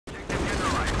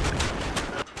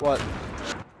What?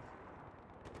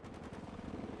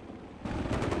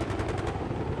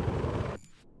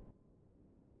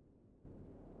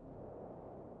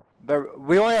 But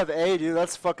we only have A, dude.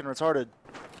 That's fucking retarded.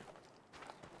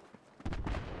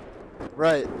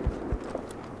 Right.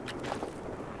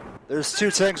 There's 2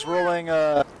 tanks rolling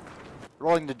to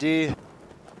D.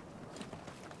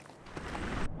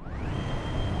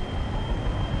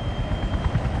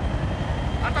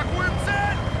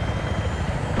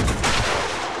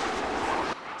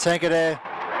 Tank at A.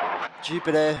 Jeep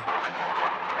at A.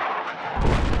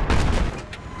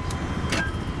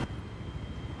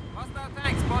 Hostile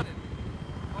tank spotted.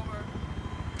 Over.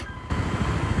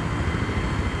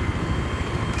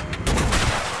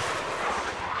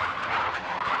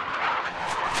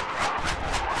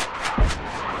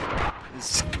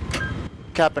 He's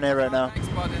capping A right now. Tank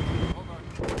spotted. Over.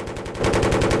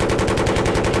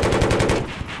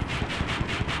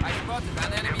 I spotted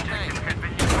an enemy tank.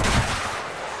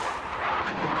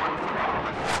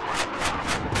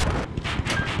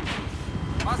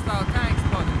 Hostile tank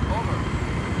spotted. Over.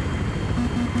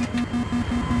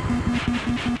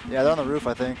 Yeah, they're on the roof,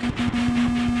 I think.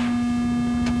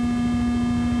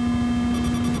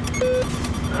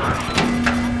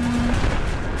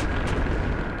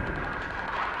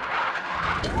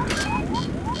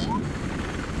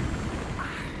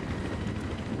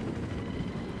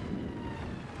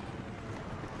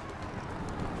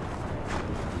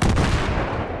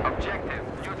 Objective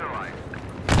neutralized.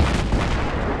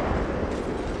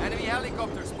 Enemy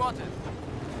helicopter spotted.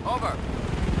 Over.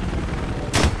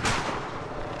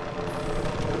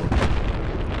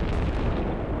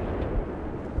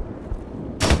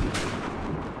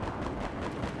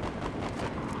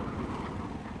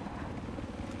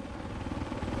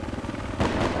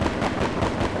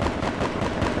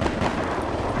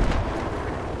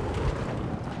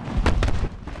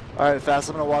 Alright, fast.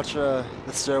 I'm gonna watch the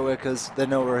stairway because they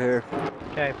know we're here.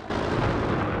 Okay.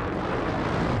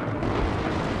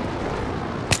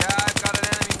 Yeah, I've got an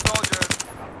enemy soldier.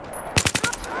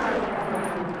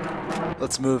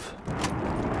 Let's move.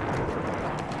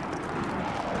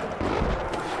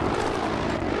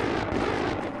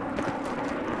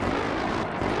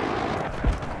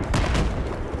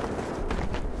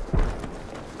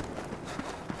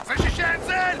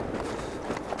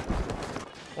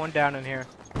 One down in here.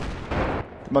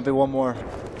 Might be one more.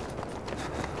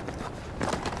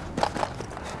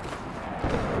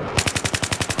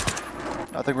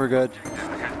 I think we're good.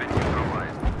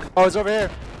 Oh, he's over here.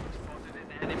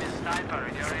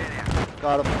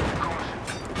 Got him.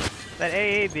 That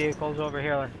AA vehicle's over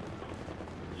here.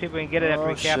 See if we can get it after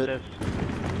we cap shit. this.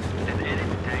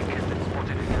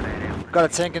 Got a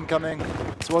tank incoming.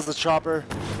 Towards the chopper.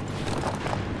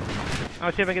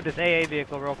 I'll see if I can get this AA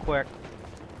vehicle real quick.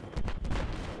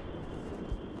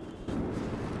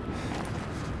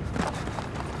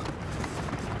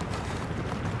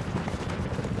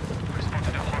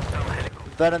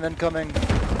 Venom incoming.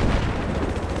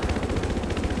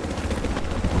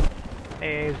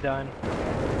 AA's done.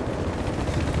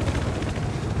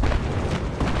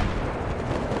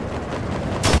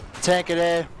 Tank at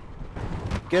A.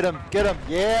 Get him, get him.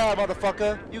 Yeah,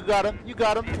 motherfucker. You got him, you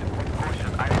got him.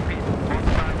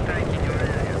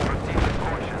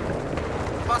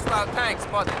 Hostile tank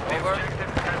spotted. Over.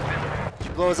 Did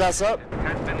you blow his ass up?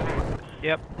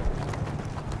 Yep.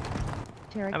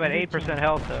 I'm at 8%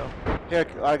 health though. Here,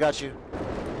 I got you.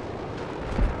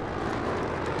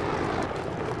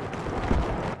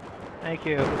 Thank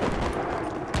you.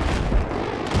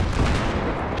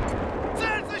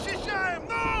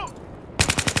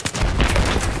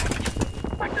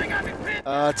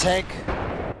 Tank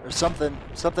or something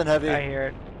heavy. I hear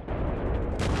it.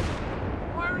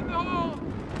 Fire in the hole.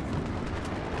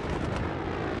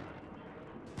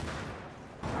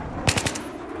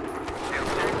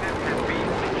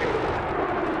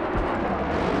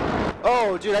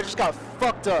 Oh, dude, I just got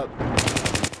fucked up.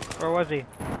 Where was he?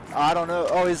 I don't know.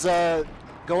 Oh, he's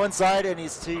go inside and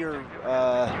he's to your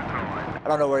I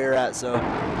don't know where you're at. So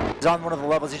he's on one of the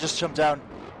levels. He just jumped down.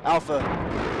 Alpha.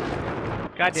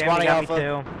 God damn, he Spawning got Alpha. me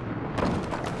too.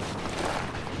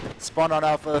 Spawn on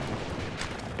Alpha.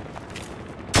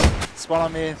 Spawn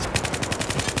on me.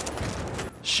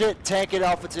 Shit, tank at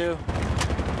Alpha 2.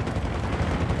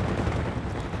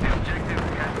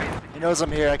 He knows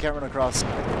I'm here. I can't run across.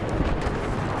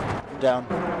 I'm down.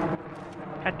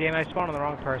 God damn it, I spawned on the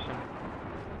wrong person.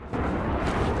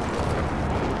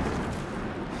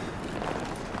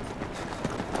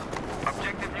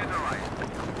 Objective neutralized.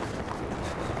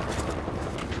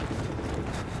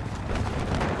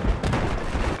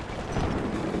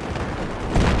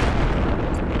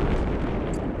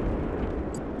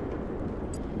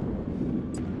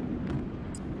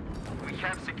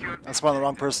 I spawned the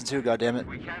wrong person too, goddammit.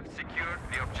 We have secured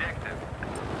the objective.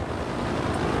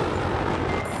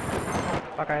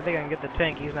 Fuck, I think I can get the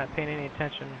tank. He's not paying any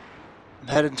attention. I'm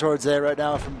heading towards A right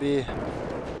now from B.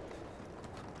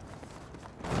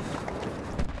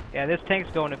 Yeah, this tank's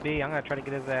going to B. I'm gonna try to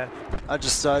get his ass. I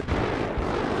just died.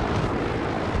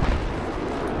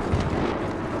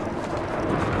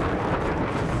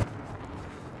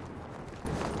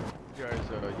 You guys,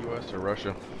 US or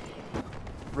Russia?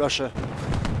 Russia.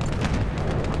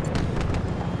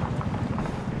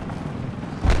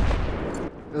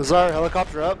 Is our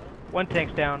helicopter up? One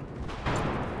tank's down.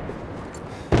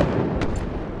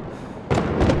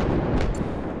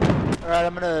 Alright,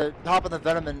 I'm gonna hop in the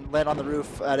Venom and land on the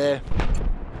roof at A.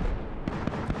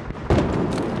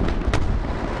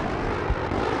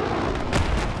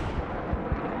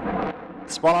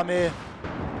 Spawn on me.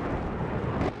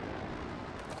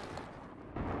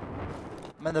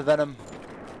 I'm in the Venom.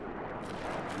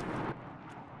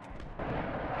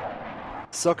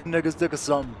 Suck niggas dick or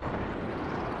some.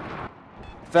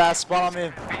 Fast, spawn on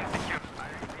me. Been secured. I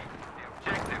repeat,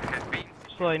 the objective has been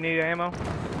Slowly need ammo.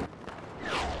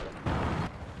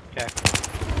 Okay.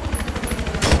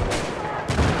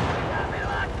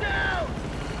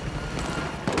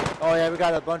 Oh yeah, we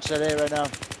got a bunch at A right now.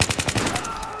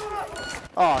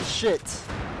 Oh shit.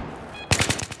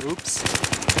 Oops.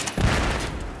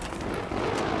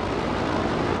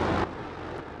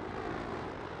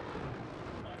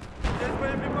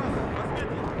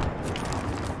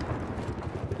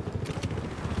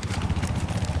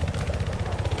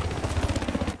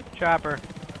 Chopper.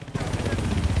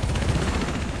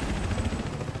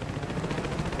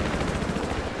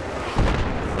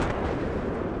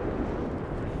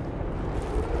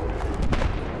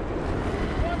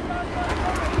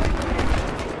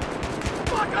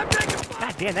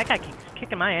 God damn, that guy keeps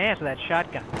kicking my ass with that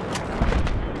shotgun.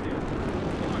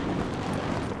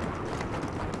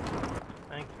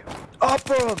 Thank you. Up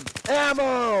him!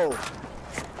 Ammo!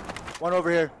 One over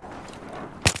here.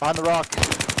 Behind the rock.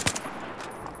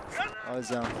 Oh, he's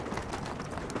down.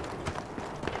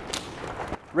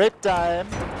 Rape time!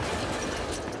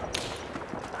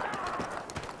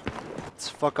 Let's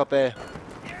fuck up A.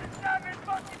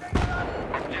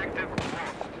 objective lost.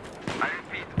 I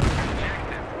repeat,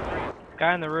 objective lost.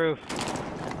 Guy on the roof.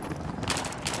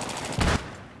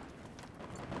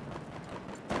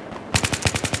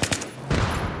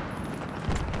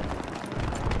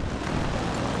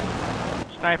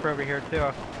 Sniper over here too.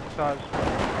 I saw his.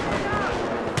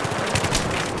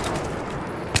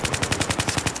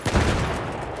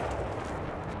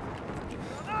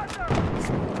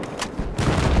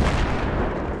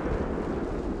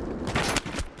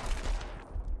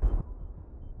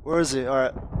 Where is he?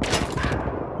 Alright.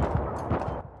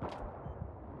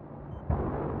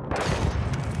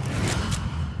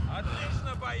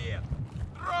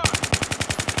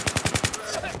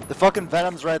 The fucking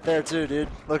Venom's right there too, dude.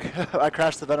 Look, I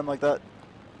crashed the Venom like that.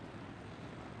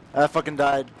 I fucking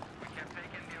died.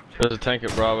 There's a tank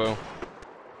at Bravo.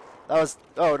 That was...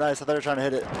 Oh, nice. I thought you were trying to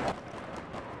hit it.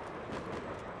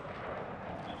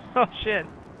 Oh shit.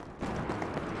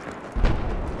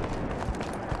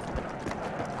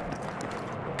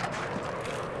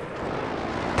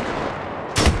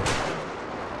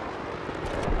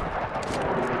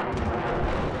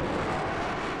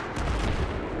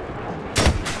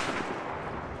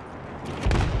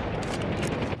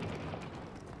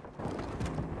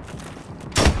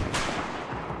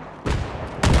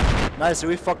 Nice,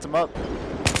 we fucked him up.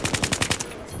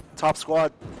 Top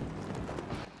squad.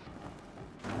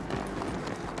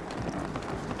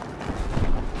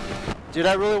 Dude,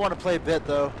 I really want to play Bit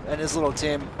though, and his little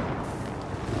team.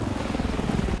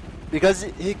 Because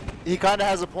he kind of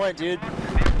has a point, dude.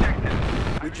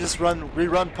 We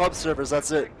run pub servers, that's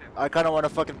it. I kind of want to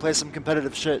fucking play some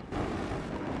competitive shit.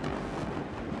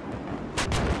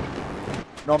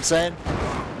 Know what I'm saying?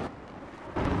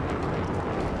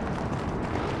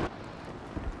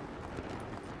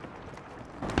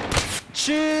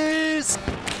 Cheese!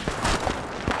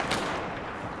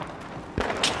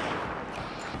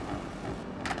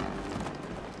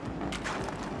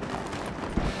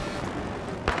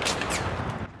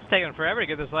 It's taking forever to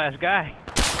get this last guy.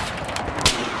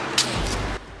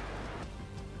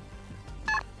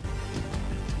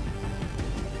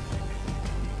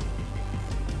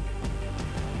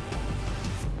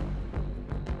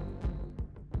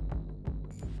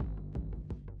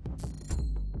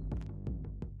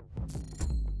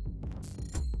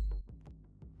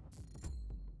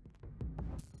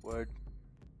 Word.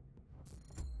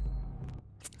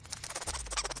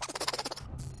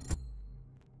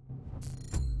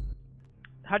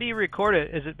 How do you record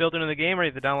it? Is it built into the game or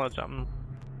you have to download something?